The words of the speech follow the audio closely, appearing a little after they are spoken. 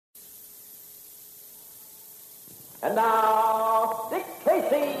And now, Dick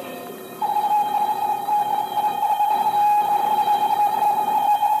Tracy.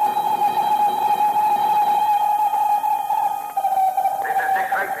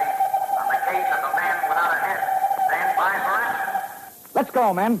 Let's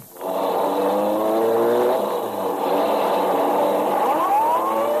go, men.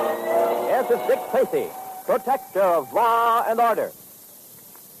 Yes, it's Dick Tracy, protector of law and order.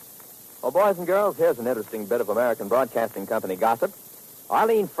 Well, boys and girls, here's an interesting bit of American Broadcasting Company gossip.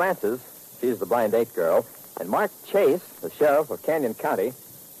 Arlene Francis, she's the blind date girl, and Mark Chase, the sheriff of Canyon County,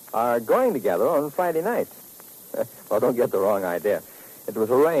 are going together on Friday nights. Well, don't get the wrong idea. It was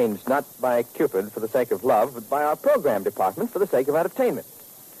arranged not by Cupid for the sake of love, but by our program department for the sake of entertainment.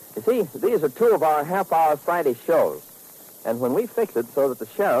 You see, these are two of our half-hour Friday shows. And when we fix it so that the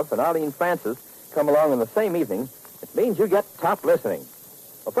sheriff and Arlene Francis come along on the same evening, it means you get top listening.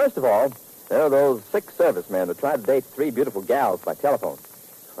 Well, first of all, there are those 6 servicemen who try to date 3 beautiful gals by telephone.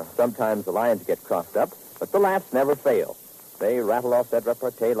 Well, sometimes the lines get crossed up, but the laughs never fail. They rattle off that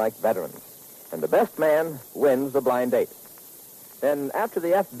repartee like veterans. And the best man wins the blind date. Then, after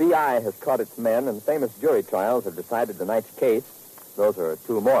the FBI has caught its men and famous jury trials have decided the night's case, those are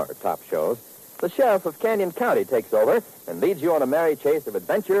 2 more top shows, the sheriff of Canyon County takes over and leads you on a merry chase of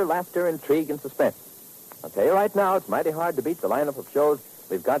adventure, laughter, intrigue, and suspense. I'll tell you right now, it's mighty hard to beat the lineup of shows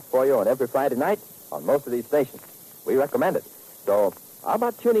we've got for you on every Friday night on most of these stations. We recommend it. So, how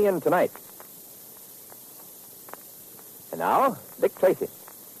about tuning in tonight? And now, Dick Tracy.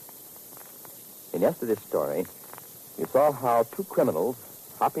 In yesterday's story, you saw how 2 criminals,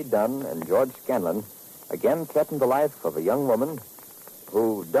 Hoppy Dunn and George Scanlon, again threatened the life of a young woman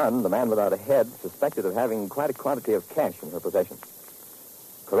who Dunn, the man without a head, suspected of having quite a quantity of cash in her possession.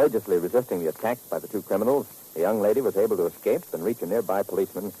 Courageously resisting the attack by the 2 criminals, the young lady was able to escape and reach a nearby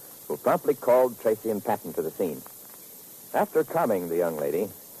policeman who promptly called Tracy and Patton to the scene. After calming the young lady,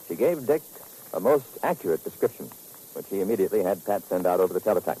 she gave Dick a most accurate description, which he immediately had Pat send out over the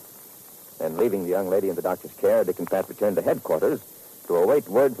teletype. Then, leaving the young lady in the doctor's care, Dick and Pat returned to headquarters to await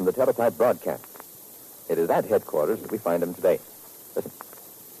word from the teletype broadcast. It is at headquarters that we find him today. Listen.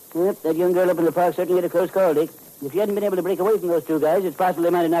 Yep, that young girl up in the park certainly had a close call, Dick. If she hadn't been able to break away from those 2 guys, it's possible they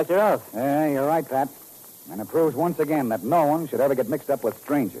might have knocked her off. Yeah, you're right, Pat. And it proves once again that no one should ever get mixed up with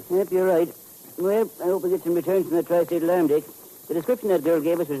strangers. Yep, you're right. Well, I hope we get some returns from that tri-state alarm, Dick. The description that girl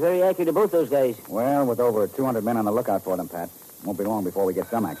gave us was very accurate of both those guys. Well, with over 200 men on the lookout for them, Pat, won't be long before we get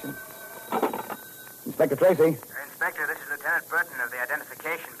some action. Inspector Tracy. Inspector, this is Lieutenant Burton of the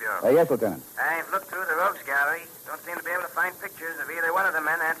Identification Bureau. Yes, Lieutenant. I've looked through the rogues gallery. Don't seem to be able to find pictures of either one of the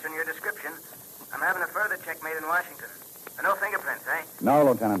men answering your description. I'm having a further check made in Washington. No fingerprints, eh? No,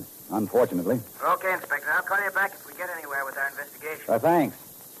 Lieutenant. Unfortunately. Okay, Inspector. I'll call you back if we get anywhere with our investigation. Thanks.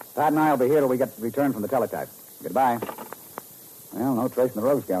 Pat and I will be here till we get return from the teletype. Goodbye. Well, no trace in the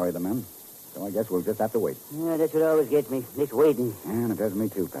rogues gallery of the men. So I guess we'll just have to wait. Yeah, that's what always gets me. This waiting. And it does me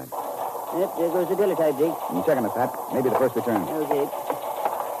too, Pat. Yep, there goes the teletype, Dick. I'm checking it, Pat. Maybe the first return. Okay.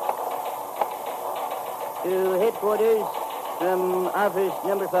 To headquarters from office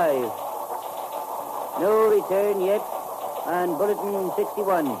number 5. No return yet on bulletin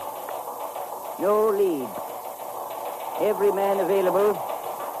 61. No lead. Every man available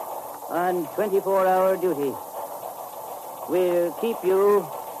on 24-hour duty. We'll keep you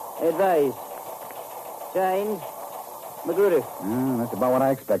advised. Signed, Magruder. That's about what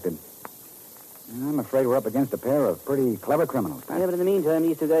I expected. I'm afraid we're up against a pair of pretty clever criminals, Pat. Yeah, but in the meantime,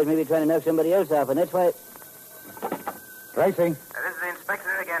 these 2 guys may be trying to knock somebody else off, and that's why... Tracy. This is the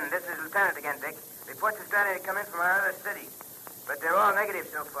inspector again. This is Lieutenant again, Dick. Reports are starting to come in from our other city. But they're all negative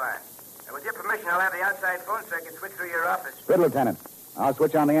so far. And with your permission, I'll have the outside phone circuit switch through your office. Good, Lieutenant. I'll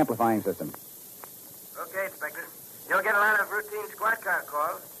switch on the amplifying system. Okay, Inspector. You'll get a lot of routine squad car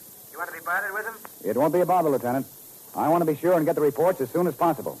calls. You want to be bothered with them? It won't be a bother, Lieutenant. I want to be sure and get the reports as soon as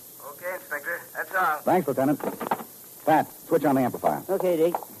possible. Okay, Inspector. That's all. Thanks, Lieutenant. Pat, switch on the amplifier. Okay,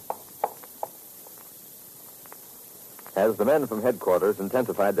 Dick. As the men from headquarters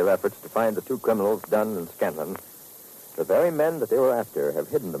intensified their efforts to find the 2 criminals, Dunn and Scanlon, the very men that they were after have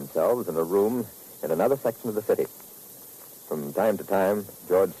hidden themselves in a room in another section of the city. From time to time,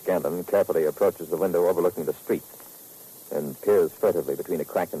 George Scanlon carefully approaches the window overlooking the street and peers furtively between a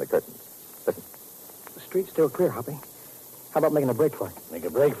crack in the curtains. Listen. The street's still clear, Hoppy. How about making a break for it? Make a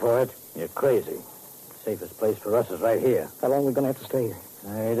break for it? You're crazy. Safest place for us is right here. How long are we going to have to stay here?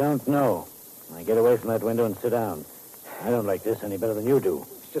 I don't know. I get away from that window and sit down. I don't like this any better than you do.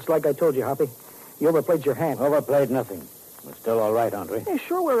 It's just like I told you, Hoppy. You overplayed your hand. Overplayed nothing. We're still all right, aren't we? Yeah,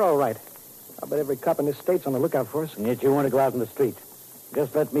 sure we're all right. I bet every cop in this state's on the lookout for us. And yet you want to go out in the street.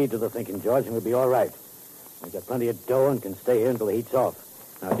 Just let me do the thinking, George, and we'll be all right. We got plenty of dough and can stay here until the heat's off.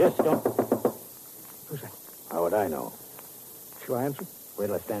 Now, just don't... Who's that? How would I know? Shall I answer? Wait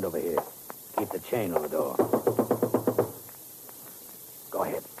till I stand over here. Keep the chain on the door. Go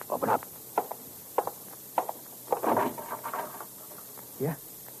ahead. Open up. Yeah?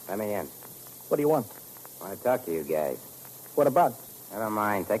 Let me in. What do you want? I want to talk to you guys. What about? Never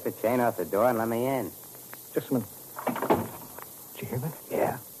mind. Take the chain off the door and let me in. Just a minute. Did you hear that?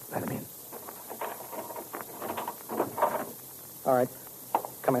 Yeah, let him in. All right.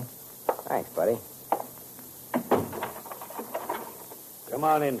 Come in. Thanks, buddy. Come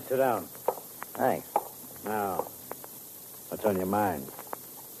on in. Sit down. Thanks. Now, what's on your mind?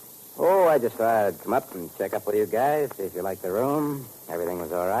 Oh, I just thought I'd come up and check up with you guys, see if you like the room. Everything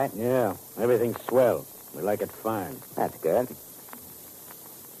was all right. Yeah, everything's swell. We like it fine. That's good.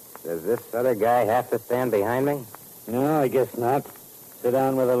 Does this other guy have to stand behind me? No, I guess not. Sit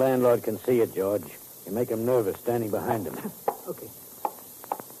down where the landlord can see you, George. You make him nervous standing behind him. Okay.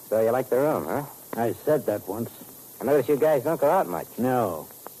 So you like the room, huh? I said that once. I notice you guys don't go out much. No,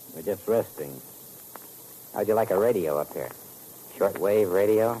 we're just resting. How'd you like a radio up here? Shortwave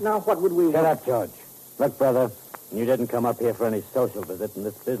radio? Now, what would we Shut want? up, George. Look, brother, you didn't come up here for any social visit, and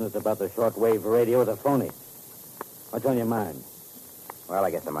this business about the shortwave radio is a phony. What's on your mind? Well,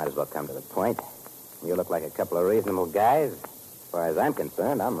 I guess I might as well come to the point. You look like a couple of reasonable guys. As far as I'm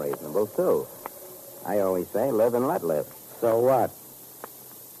concerned, I'm reasonable, too. I always say, live and let live. So what?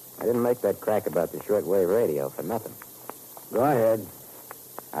 I didn't make that crack about the shortwave radio for nothing. Go ahead.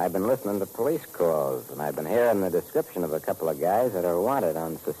 I've been listening to police calls, and I've been hearing the description of a couple of guys that are wanted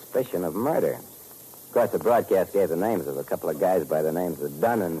on suspicion of murder. Of course, the broadcast gave the names of a couple of guys by the names of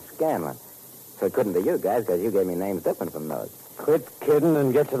Dunn and Scanlon. So it couldn't be you guys, because you gave me names different from those. Quit kidding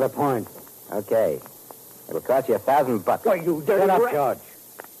and get to the point. Okay. It'll cost you $1,000. Oh, you dirty Shut up, rat. George.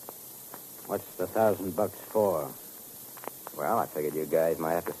 What's the $1,000 for? Well, I figured you guys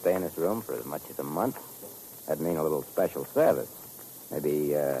might have to stay in this room for as much as a month. That'd mean a little special service.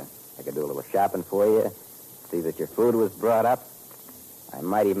 Maybe I could do a little shopping for you, see that your food was brought up. I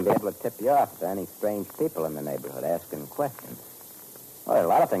might even be able to tip you off to any strange people in the neighborhood asking questions. Well, there are a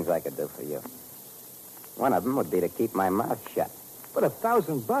lot of things I could do for you. One of them would be to keep my mouth shut. But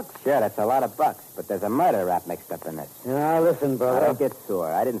 $1,000? Sure, that's a lot of bucks, but there's a murder rap mixed up in this. Now, listen, Now, brother. don't get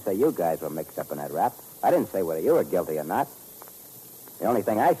sore. I didn't say you guys were mixed up in that rap. I didn't say whether you were guilty or not. The only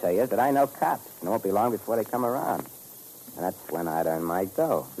thing I say is that I know cops, and it won't be long before they come around. And that's when I'd earn my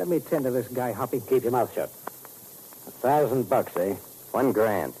dough. Let me tend to this guy, Hoppy. Keep your mouth shut. $1,000, eh?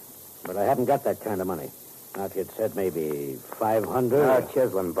 $1,000. But I haven't got that kind of money. Now, if you'd said maybe 500. No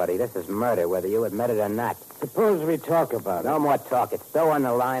chiseling, buddy. This is murder, whether you admit it or not. Suppose we talk about No more talk. It's dough on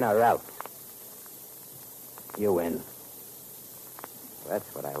the line or else. it. You win.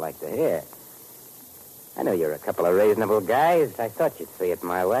 That's what I like to hear. I know you're a couple of reasonable guys. I thought you'd see it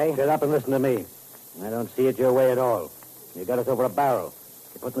my way. Shut up and listen to me. I don't see it your way at all. You got us over a barrel.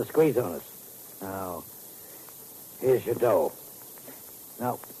 You're putting the squeeze on us. Now, here's your dough.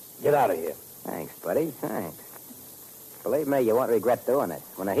 Now, get out of here. Thanks, buddy. Thanks. Believe me, you won't regret doing it.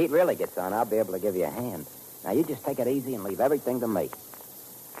 When the heat really gets on, I'll be able to give you a hand. Now, you just take it easy and leave everything to me.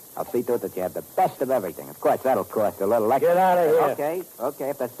 I'll see to it that you have the best of everything. Of course, that'll cost a little extra. Get out of here. Okay,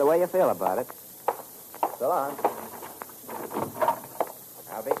 if that's the way you feel about it. So long.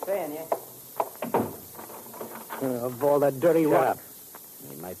 I'll be seeing you. Of all that dirty Shut rot. up.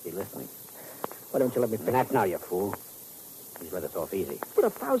 He might be listening. Why don't you let me finish? Not now, you fool. He's let us off easy. But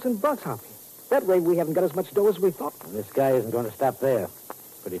 $1,000, Hoppy. That way we haven't got as much dough as we thought. And this guy isn't going to stop there.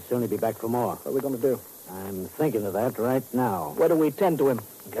 Pretty soon he'll be back for more. What are we going to do? I'm thinking of that right now. Where do we tend to him?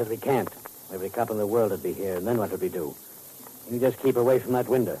 Because we can't. Every cop in the world would be here, and then what would we do? You just keep away from that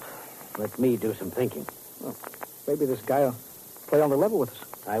window. Let me do some thinking. Well, maybe this guy will play on the level with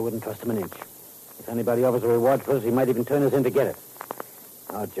us. I wouldn't trust him an inch. If anybody offers a reward for us, he might even turn us in to get it.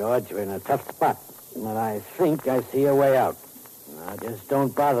 Now, George, we're in a tough spot. But I think I see a way out. Now, just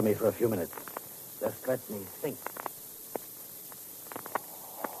don't bother me for a few minutes. Just let me think.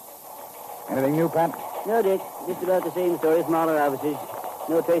 Anything new, Pat? No, Dick. Just about the same story, smaller officers.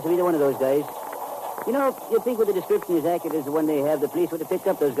 No trace of either one of those guys. You know, you'd think with the description as accurate as the one they have, the police would have picked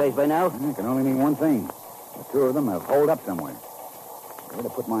up those guys by now. It can only mean one thing. The two of them have holed up somewhere. To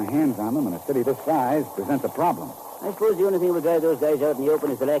put my hands on them in a city this size presents a problem. I suppose the only thing that would drive those guys out in the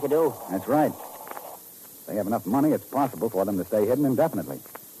open is the lack of dough. That's right. If they have enough money, it's possible for them to stay hidden indefinitely.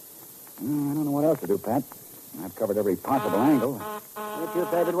 I don't know what else to do, Pat. I've covered every possible angle. What's your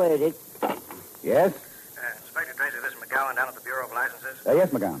private way, Dick? Yes? Inspector Tracy, this is McGowan down at the Bureau of Licenses. Yes,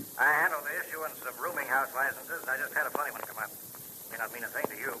 McGowan. I handle the issuance of rooming house licenses, and I just had a funny one come up. May not mean a thing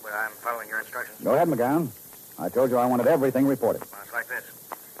to you, but I'm following your instructions. Go ahead, McGowan. I told you I wanted everything reported. Well, it's like this.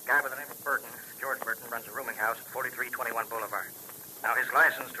 A guy by the name of Burton, George Burton, runs a rooming house at 4321 Boulevard. Now, his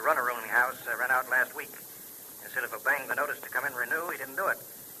license to run a rooming house ran out last week. Instead of obeying the notice to come in and renew, he didn't do it.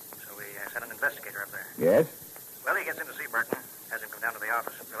 So we sent an investigator up there. Yes? Well, he gets in to see Burton, has him come down to the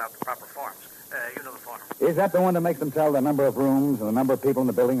office and fill out the proper forms. You know the form. Is that the one that makes them tell the number of rooms and the number of people in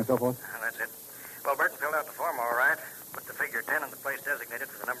the building and so forth? That's it. Well, Burton filled out the form all right, put the figure 10 in the place designated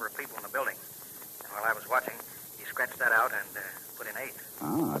for the number of people in the building. And while I was watching, he scratched that out and put in 8.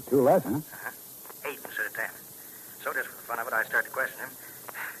 Ah, 2 less, huh? 8 instead of 10. So just for the fun of it, I started to question him.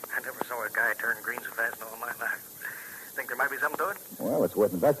 I never saw a guy turn green so fast in all my life. Think there might be something to it? Well, it's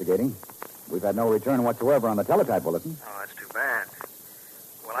worth investigating. We've had no return whatsoever on the teletype bulletin. Oh, that's too bad.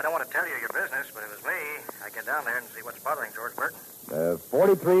 Well, I don't want to tell you your business, but if it was me, I'd get down there and see what's bothering George Burton.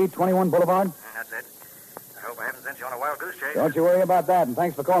 4321 Boulevard? That's it. I hope I haven't sent you on a wild goose chase. Don't you worry about that, and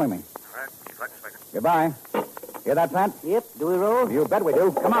thanks for calling me. All right. Keep luck, Inspector. Goodbye. Hear that, Pat? Yep. Do we roll? You bet we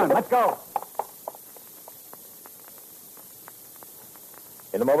do. Come on, let's go.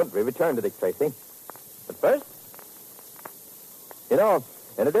 In a moment, we return to Dick Tracy. But first,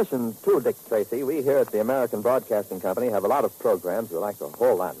 in addition to Dick Tracy, we here at the American Broadcasting Company have a lot of programs we like a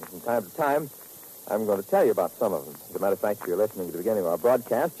whole lot. And from time to time, I'm going to tell you about some of them. As a matter of fact, if you're listening to the beginning of our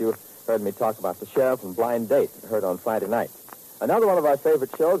broadcast, you heard me talk about the sheriff and Blind Date, heard on Friday night. Another one of our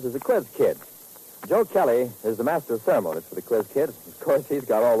favorite shows is the Quiz Kids. Joe Kelly is the master of ceremonies for the Quiz Kids. Of course, he's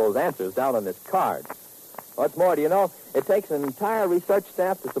got all those answers down on his card. What's more, do you know, it takes an entire research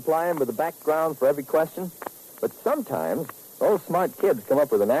staff to supply him with a background for every question. But sometimes, those smart kids come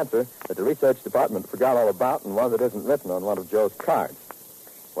up with an answer that the research department forgot all about and one that isn't written on one of Joe's cards.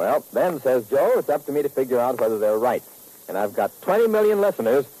 Well, then, says Joe, it's up to me to figure out whether they're right. And I've got 20 million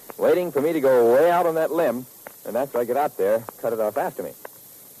listeners waiting for me to go way out on that limb, and after I get out there, cut it off after me.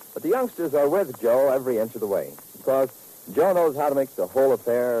 But the youngsters are with Joe every inch of the way, because Joe knows how to make the whole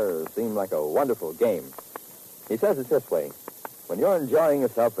affair seem like a wonderful game. He says it this way: when you're enjoying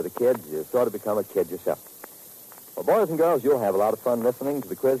yourself with the kids, you sort of become a kid yourself. Well, boys and girls, you'll have a lot of fun listening to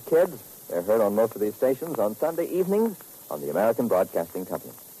the Quiz Kids. They're heard on most of these stations on Sunday evenings on the American Broadcasting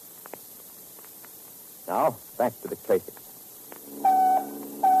Company. Now, back to Dick Tracy.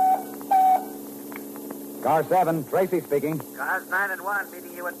 Car 7, Tracy speaking. Cars 9 and 1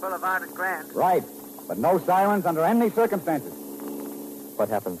 meeting you at Boulevard and Grand. Right, but no sirens under any circumstances. What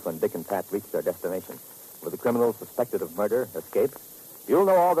happens when Dick and Pat reach their destination? Will the criminals suspected of murder escape? You'll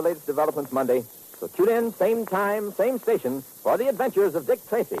know all the latest developments Monday, so tune in, same time, same station, for The Adventures of Dick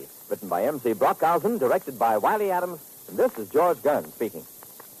Tracy, written by M.C. Brockhausen, directed by Wiley Adams, and this is George Gunn speaking.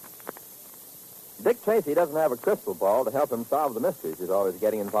 Dick Tracy doesn't have a crystal ball to help him solve the mysteries he's always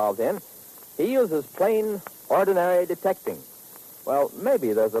getting involved in. He uses plain, ordinary detecting. Well,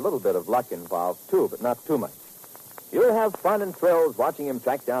 maybe there's a little bit of luck involved, too, but not too much. You'll have fun and thrills watching him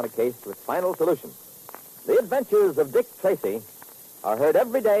track down a case to its final solution. The Adventures of Dick Tracy are heard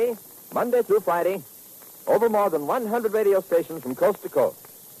every day, Monday through Friday, over more than 100 radio stations from coast to coast.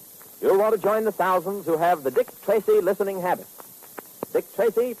 You'll want to join the thousands who have the Dick Tracy listening habit. Dick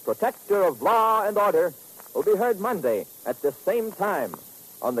Tracy, protector of law and order, will be heard Monday at this same time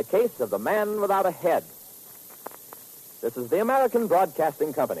on the case of the man without a head. This is the American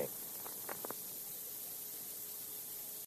Broadcasting Company.